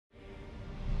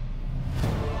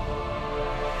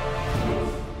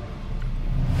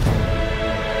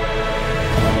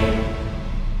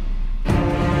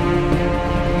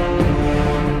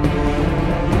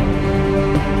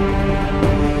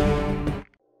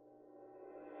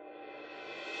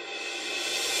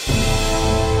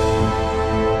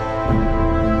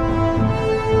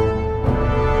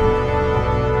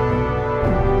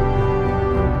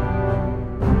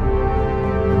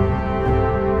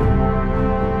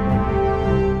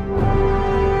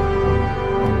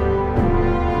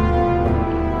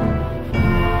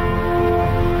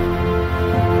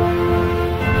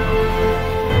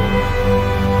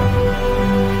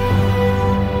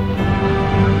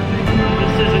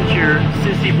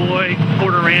sissy boy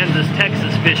Port Aransas,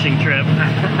 Texas fishing trip.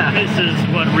 This is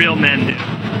what real men do.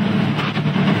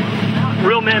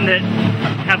 Real men that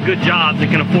have good jobs that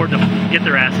can afford to get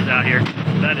their asses out here.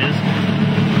 That is.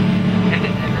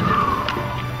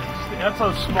 That's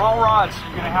those small rods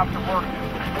you're going to have to work in.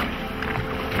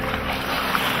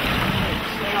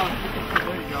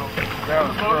 There you go. That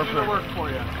was perfect. Gonna work for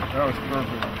you. That was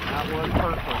perfect. That was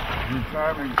perfect. Your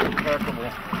timing's impeccable.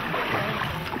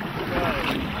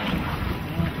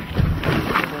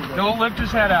 Don't lift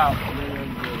his head out.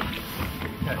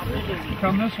 Okay.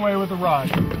 Come this way with the rod.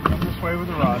 Come this way with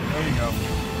the rod. There you go.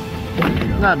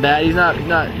 He's not bad. He's not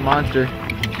monster.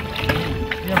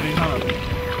 Yeah, but he's not a...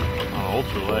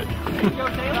 Ultralight.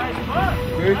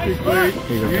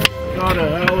 Basically, you got a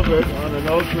halibut on an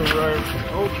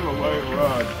ultralight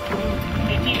rod.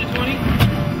 18 to 20?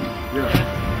 Yeah.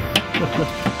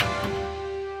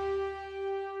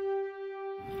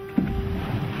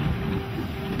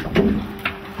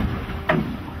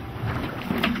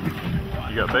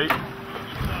 You got bait?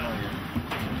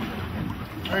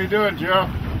 How you doing, Joe?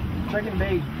 Checking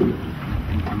bait.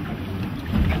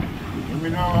 Let me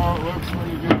know how it looks when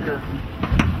you get here.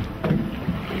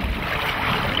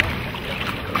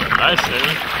 Nice,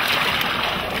 David.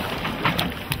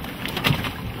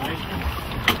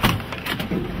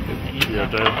 Yeah,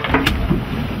 Dave.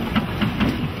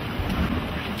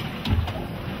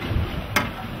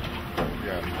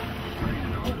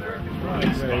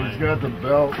 Yeah, he's got the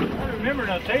belt. I remember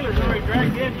now, Taylor's already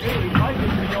dragged in too. He might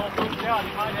get the old pushed out.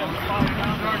 He might have a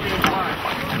 5-pound target in mind.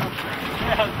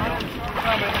 Yeah, it's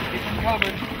coming. Keep him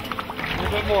coming. A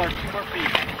little bit more. 2 more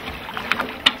feet.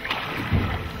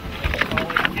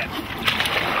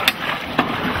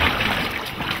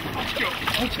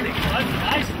 That's a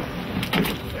nice one.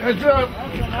 Heads up.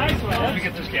 That's a nice one. Let me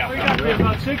get this guy. We got to be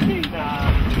about 60, 50,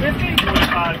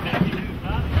 45, 50.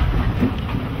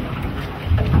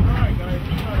 Alright guys, we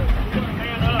gotta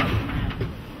man up.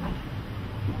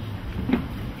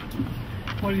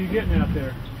 What are you getting out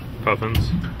there?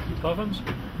 Puffins. Puffins?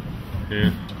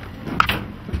 Yeah.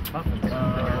 Puffins.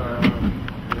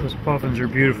 Those puffins are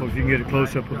beautiful if you can get a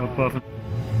close-up of a puffin.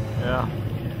 Yeah,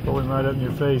 pull him right up in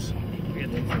your face.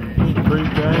 Pretty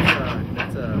big.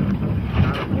 That's not a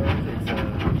wolf.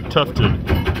 It's a Tufted.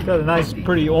 It's got a nice,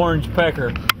 pretty orange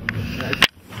pecker.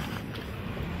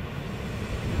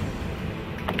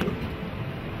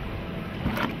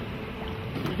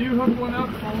 You do hook one up,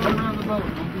 follow it around the boat.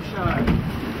 Don't be shy.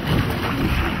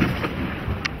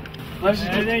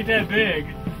 It ain't that big.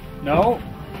 No.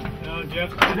 No,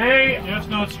 Jeff. Today, Jeff's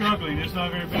not struggling. It's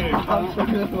not very big.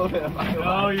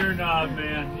 No, you're not,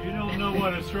 man. You don't know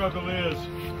what a struggle is.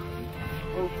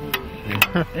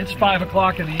 It's 5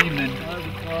 o'clock in the evening.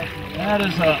 That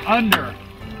is under.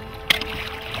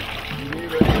 You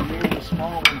need the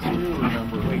small ones too,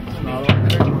 remember. It's not all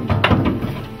big ones.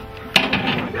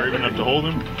 Brave enough to hold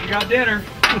him. You got dinner.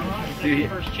 Dude,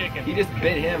 First chicken. he just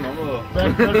bit him. I'm a little.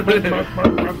 That's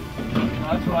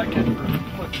what I get for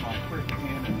putting my freaking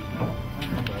hand in.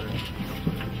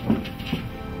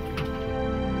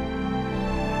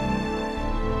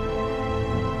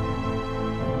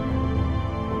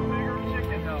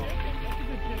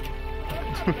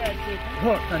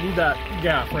 Hook, I need that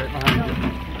gaff right behind you.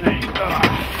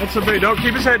 That's the big. Don't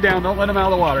keep his head down. Don't let him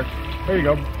out of the water. There you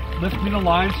go. Lift me the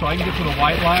line so I can get to the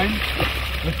white line.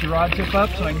 Lift your rod tip up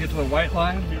so I can get to the white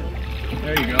line.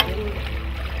 There you go.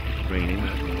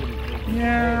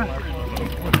 Yeah.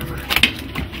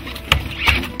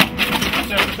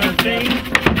 That's 13.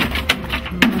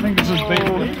 I think this is big.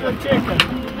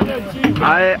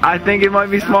 I think it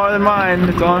might be smaller than mine.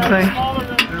 That's all I'm saying.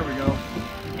 There we go.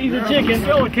 He's a chicken,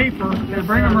 still a keeper. Yeah,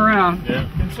 bring him around. Yeah.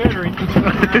 Considering. Try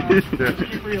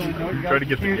to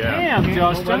get the gap. Damn,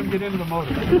 Justin. Let him get into the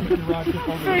motor.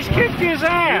 Fish kicked his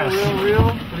ass.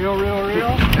 Real. There you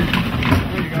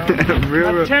go.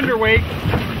 Real. Tender weight.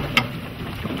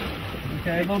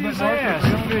 Okay, a little bit more.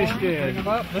 Fish did. Lift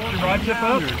your rod tip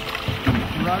up.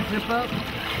 Rod tip up.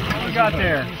 What we got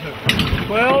there?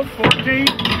 12, 14.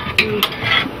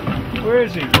 Where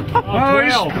is he? Oh,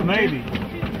 12, maybe.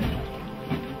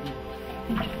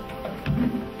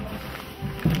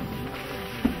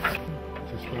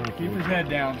 Keep his head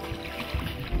down.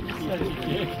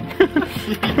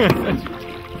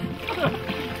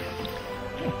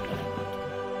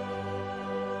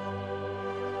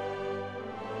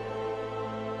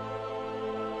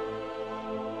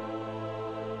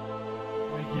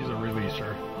 He's a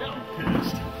releaser.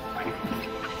 Pissed.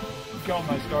 He's got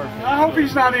my starfish. I hope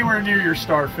he's not anywhere near your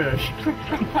starfish.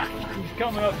 He's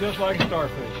coming up just like a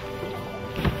starfish.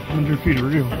 100 feet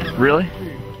of reel. Really?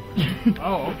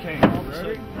 Oh, okay.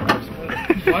 Ready?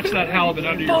 Watch that halibut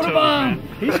under your toes, man.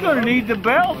 He's going to need the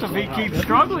belt if he keeps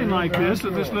struggling like this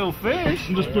with this little fish.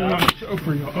 Just put it on the show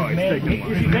for you. Oh, he's taking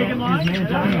Is he taking line? That's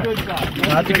a good size.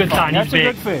 That's a good sign. He's That's a big.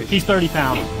 good fish. He's 30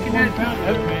 pounds.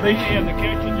 They have the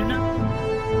catching, you know.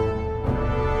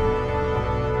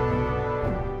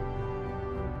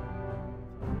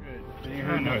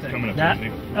 No, it's coming up.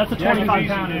 That's a 25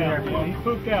 pounder there. He's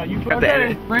pooped out. You Got the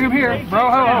edit. Bring him here.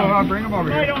 Bro, bring him over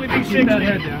He here. might only be 16. Keep that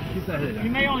head down. Keep that head He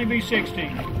down. may only be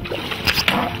 16. No,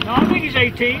 I think he's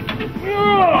 18.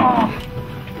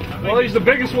 Well, he's the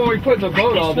biggest one we put in the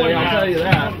boat all day, I'll tell you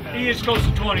that. He is close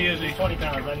to 20, isn't he? 20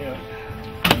 pounds, I knew it.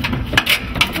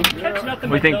 Catch nothing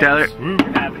What do you but think, Tyler? those.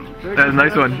 You're happy. That was a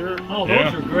nice one. Oh, those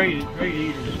Yeah. are great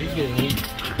eaters. He's getting eat.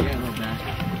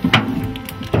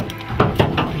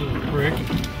 Rick.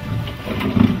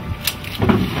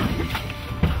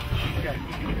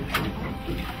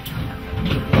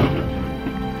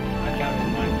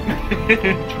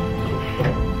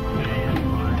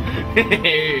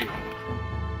 Hey.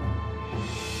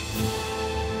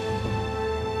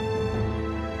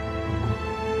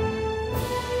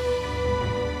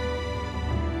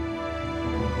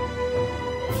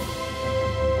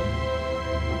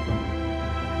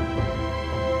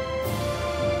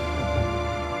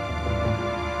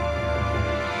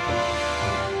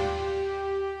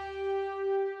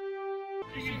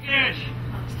 Fish!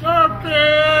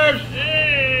 Starfish!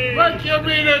 Hey! What you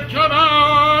mean it? Come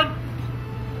on!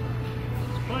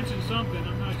 It's punching something,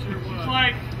 I'm not sure what. It's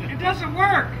like, it doesn't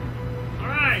work!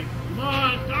 Alright, come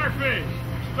on, starfish!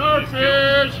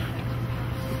 Starfish!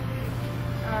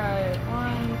 Alright,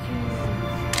 1,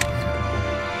 2.